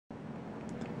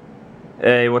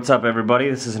Hey, what's up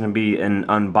everybody? This is going to be an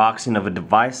unboxing of a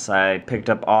device I picked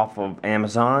up off of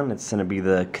Amazon. It's going to be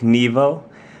the Kinivo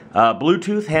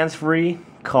Bluetooth hands-free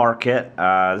car kit.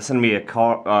 This is going to be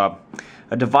a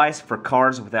device for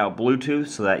cars without Bluetooth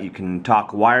so that you can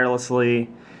talk wirelessly,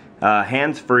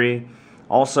 hands-free,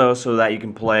 also so that you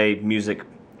can play music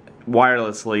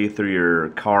wirelessly through your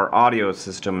car audio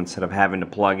system instead of having to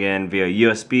plug in via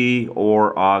USB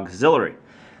or auxiliary.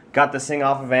 Got this thing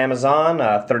off of Amazon,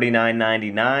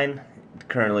 $39.99. It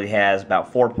currently has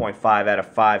about 4.5 out of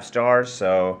 5 stars,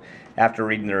 so after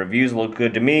reading the reviews, it looked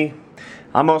good to me.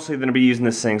 I'm mostly going to be using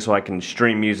this thing so I can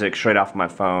stream music straight off my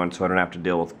phone so I don't have to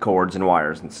deal with cords and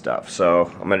wires and stuff.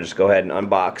 So I'm going to just go ahead and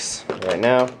unbox right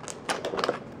now.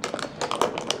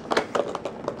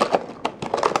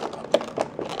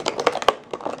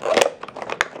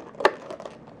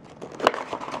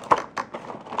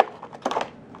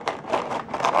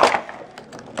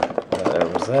 There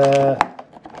was that.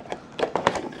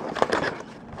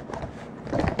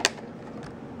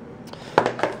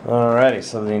 Alrighty,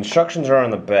 so the instructions are on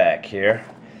the back here,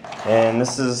 and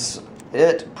this is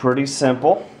it. Pretty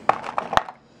simple.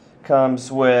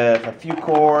 Comes with a few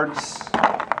cords.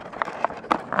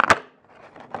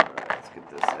 Let's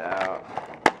get this out.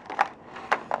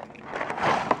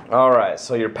 Alright,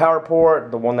 so your power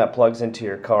port, the one that plugs into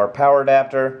your car power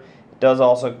adapter. It does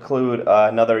also include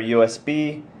another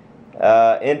USB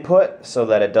input so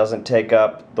that it doesn't take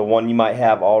up the one you might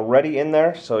have already in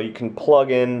there, so you can plug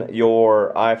in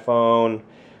your iPhone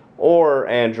or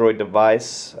Android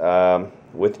device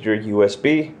with your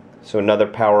USB, so another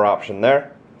power option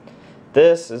there.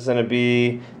 This is going to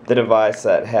be the device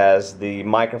that has the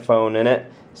microphone in it,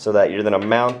 so that you're going to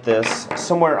mount this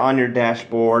somewhere on your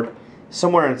dashboard,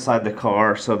 somewhere inside the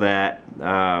car, so that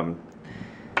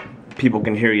people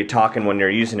can hear you talking when you're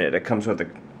using it. It comes with a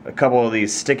couple of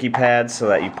these sticky pads so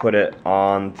that you put it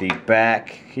on the back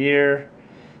here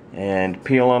and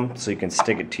peel them so you can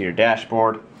stick it to your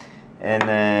dashboard. And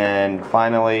then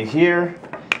finally here,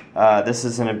 this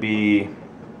is going to be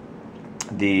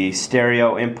the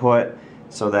stereo input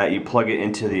so that you plug it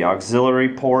into the auxiliary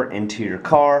port into your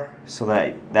car, so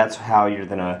that's how you're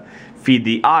going to feed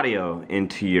the audio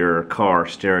into your car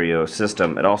stereo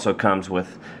system. It also comes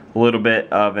with a little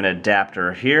bit of an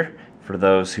adapter here for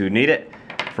those who need it.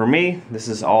 For me, this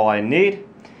is all I need,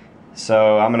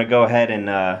 so I'm going to go ahead and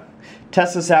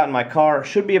test this out in my car. It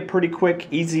should be a pretty quick,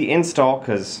 easy install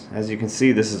because, as you can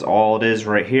see, this is all it is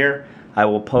right here. I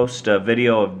will post a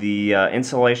video of the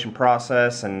installation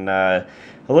process and a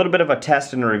little bit of a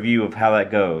test and a review of how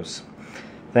that goes.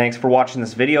 Thanks for watching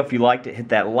this video. If you liked it, hit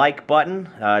that like button.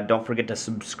 Don't forget to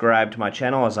subscribe to my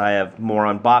channel as I have more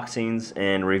unboxings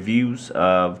and reviews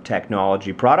of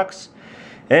technology products.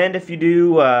 And if you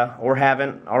do or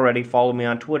haven't already, follow me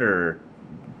on Twitter,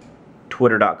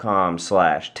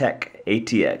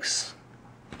 twitter.com/techatx.